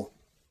whole,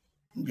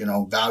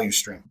 value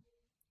stream.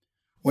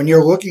 When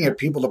you're looking at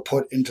people to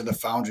put into the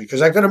foundry,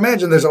 because I could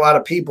imagine there's a lot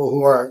of people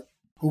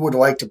who would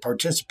like to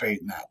participate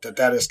in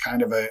that is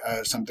kind of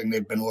something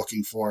they've been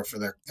looking for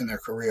in their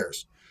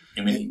careers.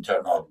 You mean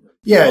internal?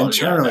 Yeah,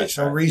 internally.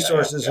 So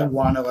resources who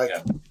want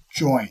to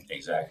join.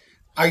 Exactly.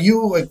 Are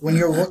you when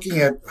you're looking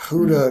at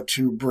who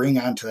to bring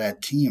onto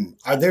that team?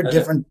 Are there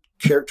different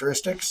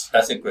characteristics?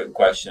 That's a great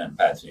question,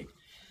 Patrick.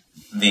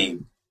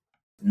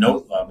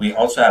 We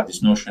also have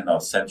this notion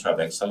of center of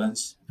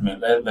excellence. I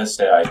mean, let's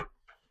say I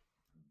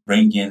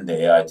bring in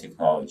the AI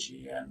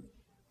technology and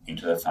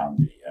into the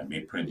foundry, and we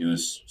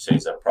produce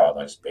series of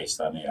products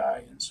based on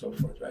AI and so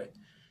forth, right?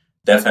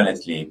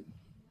 Definitely,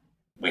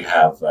 we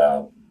have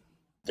the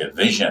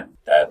vision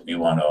that we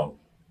want to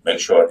make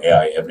sure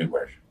AI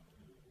everywhere,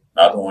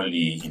 not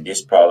only in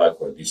this product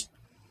or this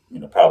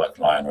product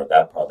line or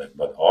that product,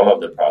 but all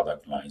of the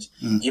product lines,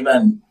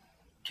 even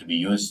to be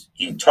used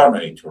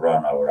internally to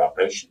run our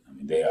operation. I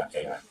mean, they are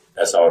AI.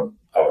 That's our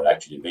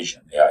actually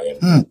vision, AI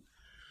everywhere.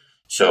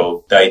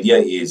 So the idea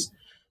is,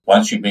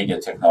 once you bring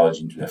your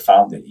technology into the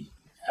foundry,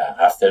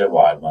 after a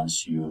while,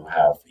 once you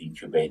have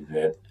incubated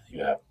it,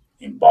 you have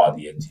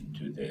embedded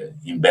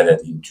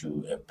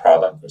into a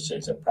product, or say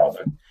it's a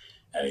product,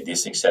 and it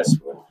is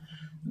successful,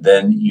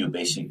 then you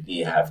basically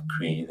have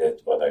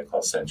created what I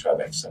call center of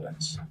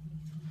excellence.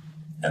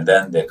 And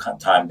then the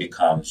time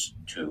becomes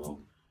to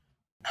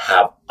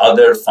have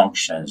other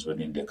functions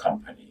within the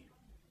company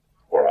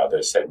or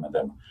other segment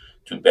them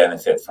to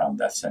benefit from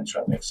that center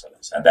of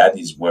excellence. And that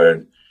is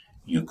where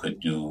you could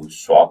do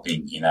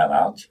swapping in and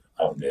out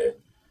of the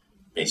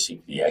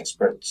basically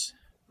experts,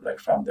 like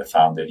from the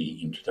foundry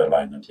into the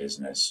line of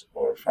business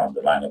or from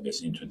the line of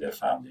business into the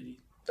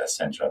foundry, that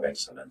center of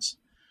excellence.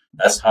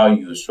 That's how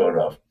you sort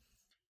of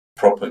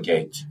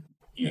propagate,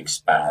 you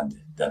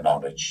expand the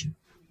knowledge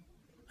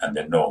and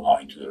the know-how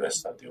into the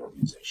rest of the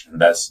organization.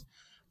 And that's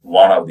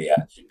one of the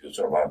attributes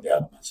or one of the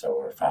elements of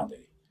our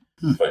foundry,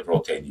 by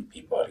rotating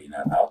people in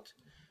and out.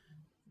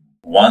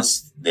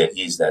 Once there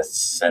is that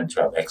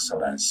center of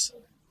excellence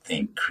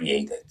thing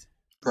created,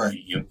 right?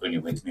 You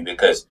with me,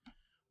 because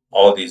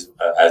all these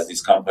as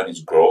these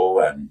companies grow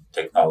and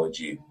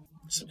technology,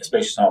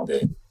 especially some of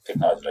the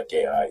technology like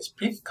AI, is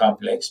pretty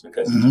complex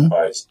because it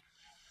requires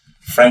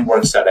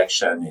framework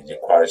selection, it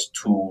requires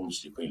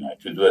tools.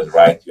 To do it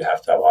right, you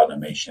have to have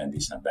automation,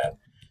 this and that.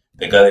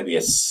 There got to be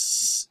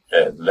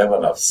a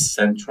level of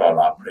central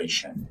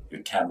operation.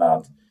 You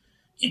cannot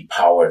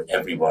empower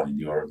everyone in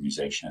the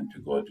organization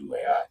to go do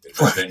AI,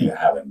 because then you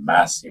have a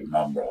massive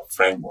number of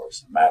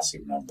frameworks, a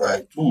massive number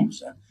of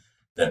tools, and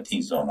then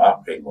things don't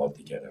operate well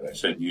together. Right?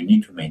 So you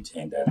need to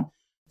maintain that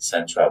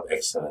center of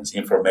excellence,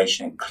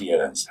 information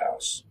clearance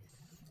house,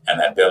 an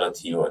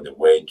ability or the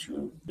way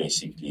to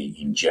basically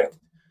inject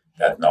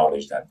that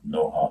knowledge, that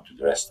know-how to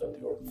the rest of the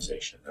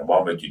organization. And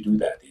one way to do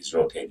that is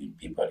rotating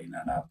people in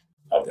and out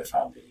of the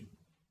foundry.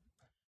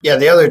 Yeah,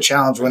 the other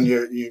challenge when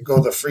you go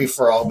the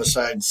free-for-all,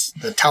 besides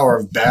the Tower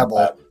of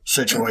Babel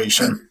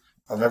situation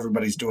of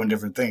everybody's doing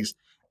different things,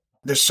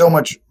 there's so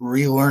much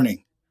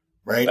relearning,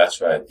 right? That's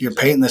right. You're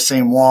painting the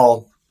same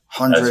wall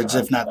hundreds,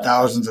 if not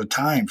thousands of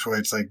times, where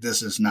it's like,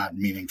 this is not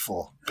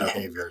meaningful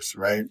behaviors,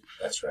 right?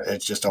 That's right.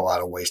 It's just a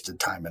lot of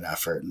wasted time and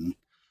effort. And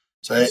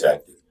so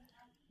exactly.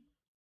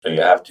 So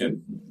you have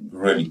to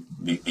really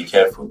be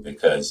careful,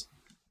 because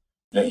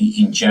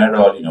in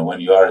general, when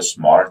you are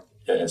small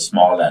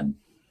and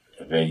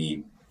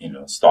very,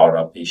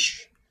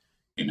 startup-ish,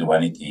 you do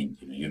anything,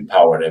 you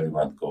empower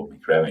everyone to go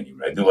make revenue,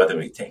 right? Do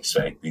whatever it takes,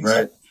 right?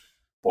 Right.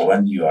 But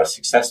when you are a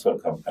successful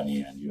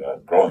company and you are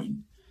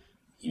growing,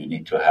 you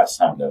need to have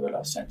some level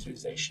of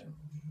centralization.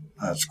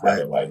 That's great.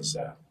 Otherwise,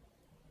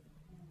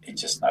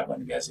 it's just not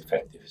going to be as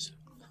effective.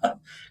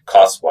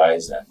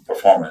 Cost-wise and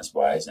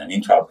performance-wise and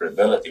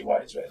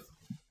interoperability-wise, right?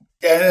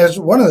 And it's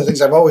one of the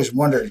things I've always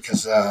wondered,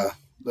 because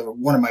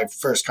one of my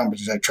first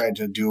companies, I tried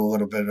to do a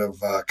little bit of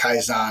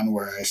Kaizen,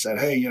 where I said,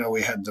 hey,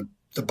 we had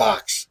the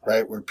box,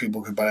 right, where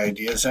people could buy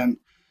ideas in.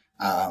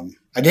 I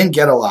didn't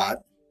get a lot.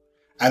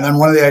 And then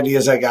one of the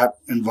ideas I got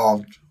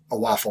involved a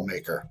waffle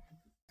maker.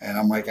 And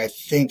I'm like, I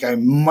think I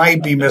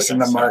might be missing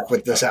the mark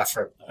with this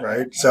effort,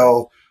 right?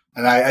 So,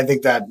 and I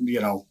think that,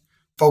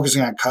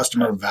 focusing on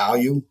customer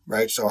value,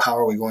 right? So how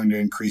are we going to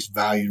increase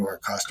value to our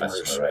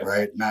customers,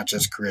 right? Not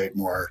just create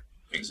more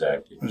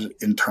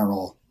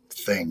internal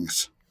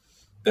things.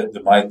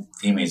 My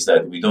theme is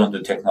that we don't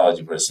do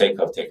technology for the sake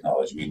of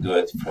technology. We do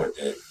it for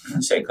the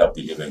sake of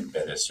delivering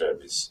better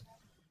service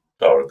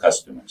to our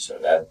customers. So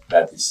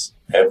that is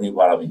every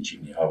one of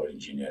our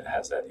engineer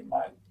has that in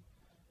mind.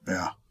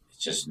 Yeah.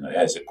 It's just,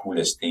 it's the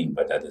coolest thing,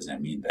 but that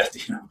doesn't mean that,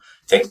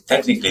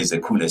 technically it's the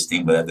coolest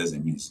thing, but that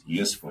doesn't mean it's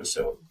useful.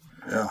 So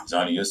it's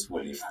only useful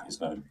if it's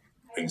going to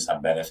bring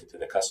some benefit to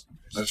the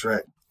customers. That's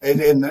right.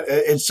 And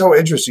it's so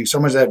interesting. So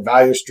much of that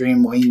value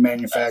stream, lean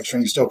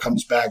manufacturing still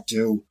comes back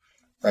to,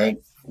 right?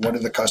 What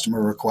did the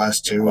customer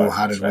request to?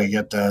 How did we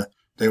get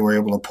they were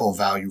able to pull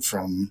value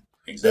from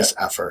this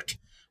effort?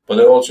 But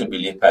I also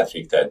believe,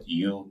 Patrick, that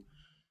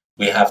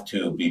we have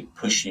to be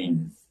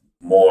pushing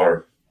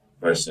more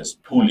versus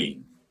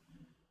pulling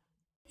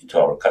into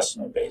our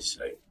customer base.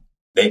 Like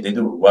they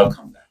do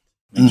welcome that.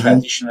 I mean,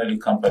 traditionally,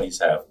 companies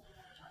have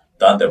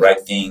done the right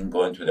thing,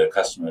 going to their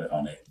customer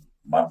on a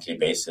monthly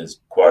basis,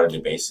 quarterly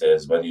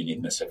basis. What do you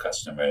need, Mr.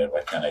 Customer?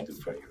 What can I do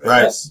for you?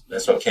 Right.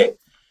 That's okay.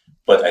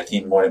 But I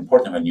think more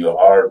important, when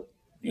you're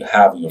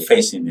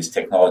facing this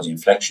technology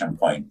inflection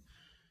point,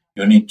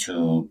 you need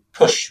to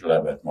push a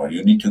little bit more.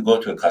 You need to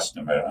go to a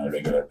customer on a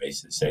regular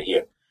basis. Say,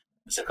 here,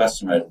 Mr.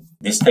 Customer,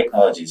 this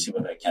technology, see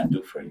what I can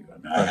do for you.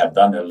 I have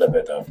done a little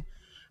bit of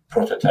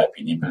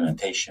prototyping,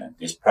 implementation.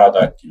 This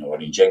product,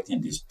 we're injecting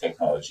this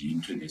technology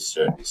into this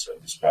service or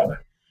this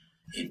product.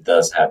 It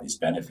does have this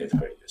benefit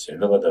for you. So a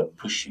little bit of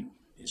pushing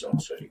is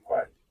also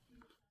required.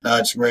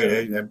 That's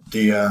great.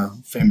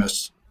 The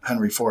famous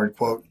Henry Ford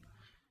quote,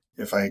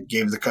 if I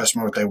gave the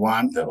customer what they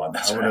want, I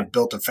would have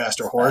built a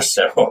faster horse.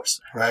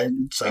 Right?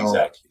 So,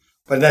 exactly.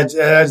 But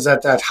that's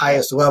at that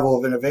highest level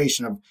of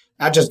innovation of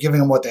not just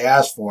giving them what they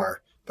asked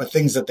for, but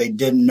things that they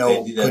didn't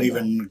know could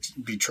even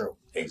be true.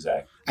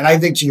 Exactly. And I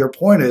think to your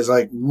point is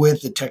like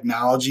with the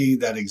technology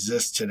that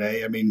exists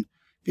today, I mean,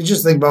 if you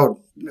just think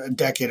about a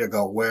decade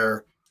ago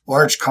where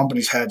large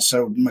companies had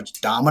so much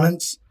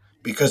dominance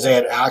because they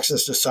had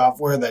access to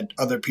software that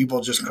other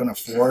people just couldn't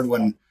afford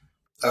when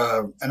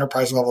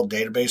enterprise level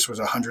database was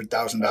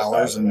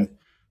 $100,000 and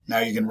now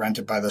you can rent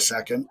it by the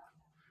second,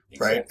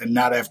 right? And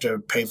not have to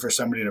pay for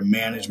somebody to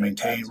manage,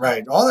 maintain,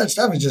 right? All that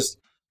stuff is just,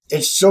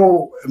 it's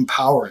so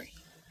empowering.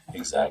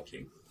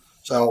 Exactly.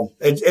 So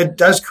it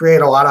does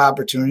create a lot of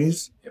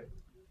opportunities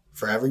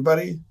for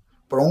everybody,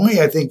 but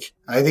only I think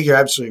you're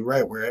absolutely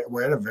right.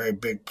 We're at a very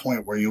big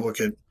point where you look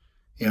at,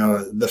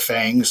 the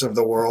FANGs of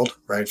the world,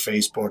 right?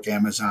 Facebook,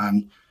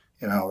 Amazon,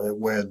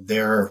 where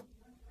they're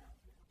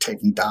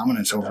taking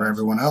dominance over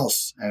everyone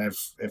else. And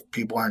if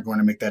people aren't going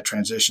to make that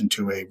transition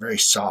to a very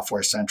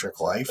software-centric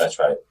life, that's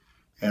right.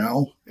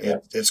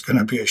 It's going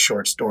to be a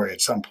short story at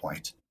some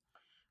point.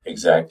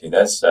 Exactly.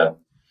 That's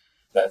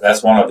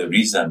one of the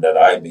reasons that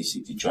I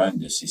basically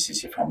joined the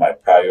CCC from my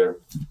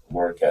prior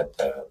work at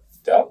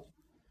Dell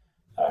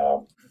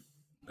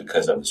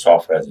because of the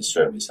software as a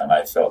service. And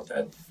I felt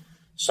that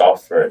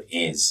software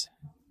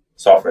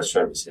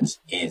services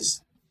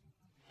is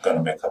going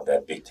to make up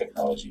that big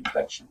technology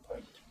inflection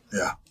point.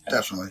 Yeah, and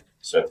definitely.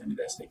 Certainly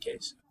that's the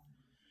case.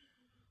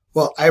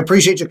 Well, I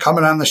appreciate you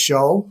coming on the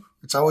show.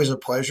 It's always a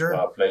pleasure.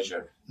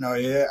 Pleasure. No,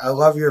 yeah, I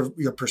love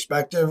your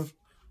perspective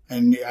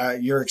and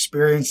your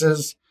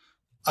experiences.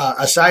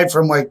 Aside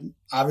from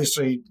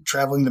obviously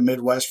traveling the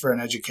Midwest for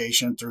an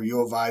education through U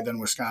of I, then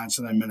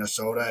Wisconsin, and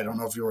Minnesota. I don't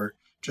know if you were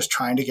just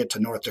trying to get to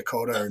North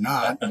Dakota or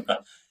not,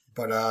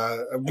 but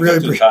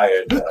really too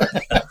tired.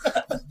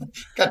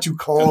 Got too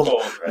cold.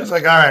 Right? It's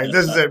like, all right,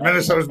 this is it.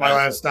 Minnesota's my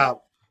last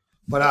stop.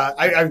 But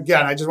I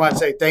just want to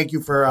say thank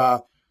you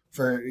for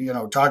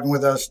talking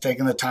with us,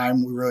 taking the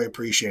time. We really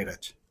appreciate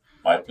it.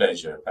 My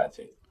pleasure,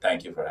 Patrick.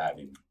 Thank you for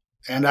having me.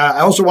 And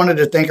I also wanted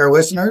to thank our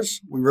listeners.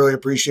 We really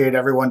appreciate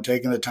everyone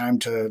taking the time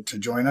to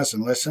join us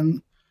and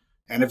listen.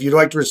 And if you'd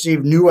like to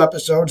receive new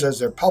episodes as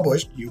they're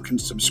published, you can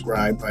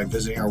subscribe by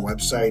visiting our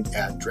website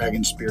at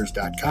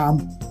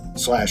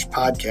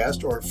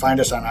dragonspears.com/podcast or find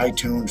us on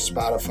iTunes,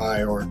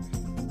 Spotify, or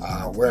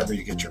wherever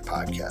you get your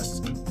podcasts.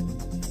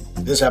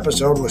 This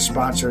episode was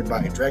sponsored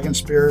by Dragon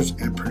Spears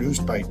and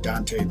produced by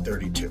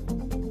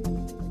Dante32.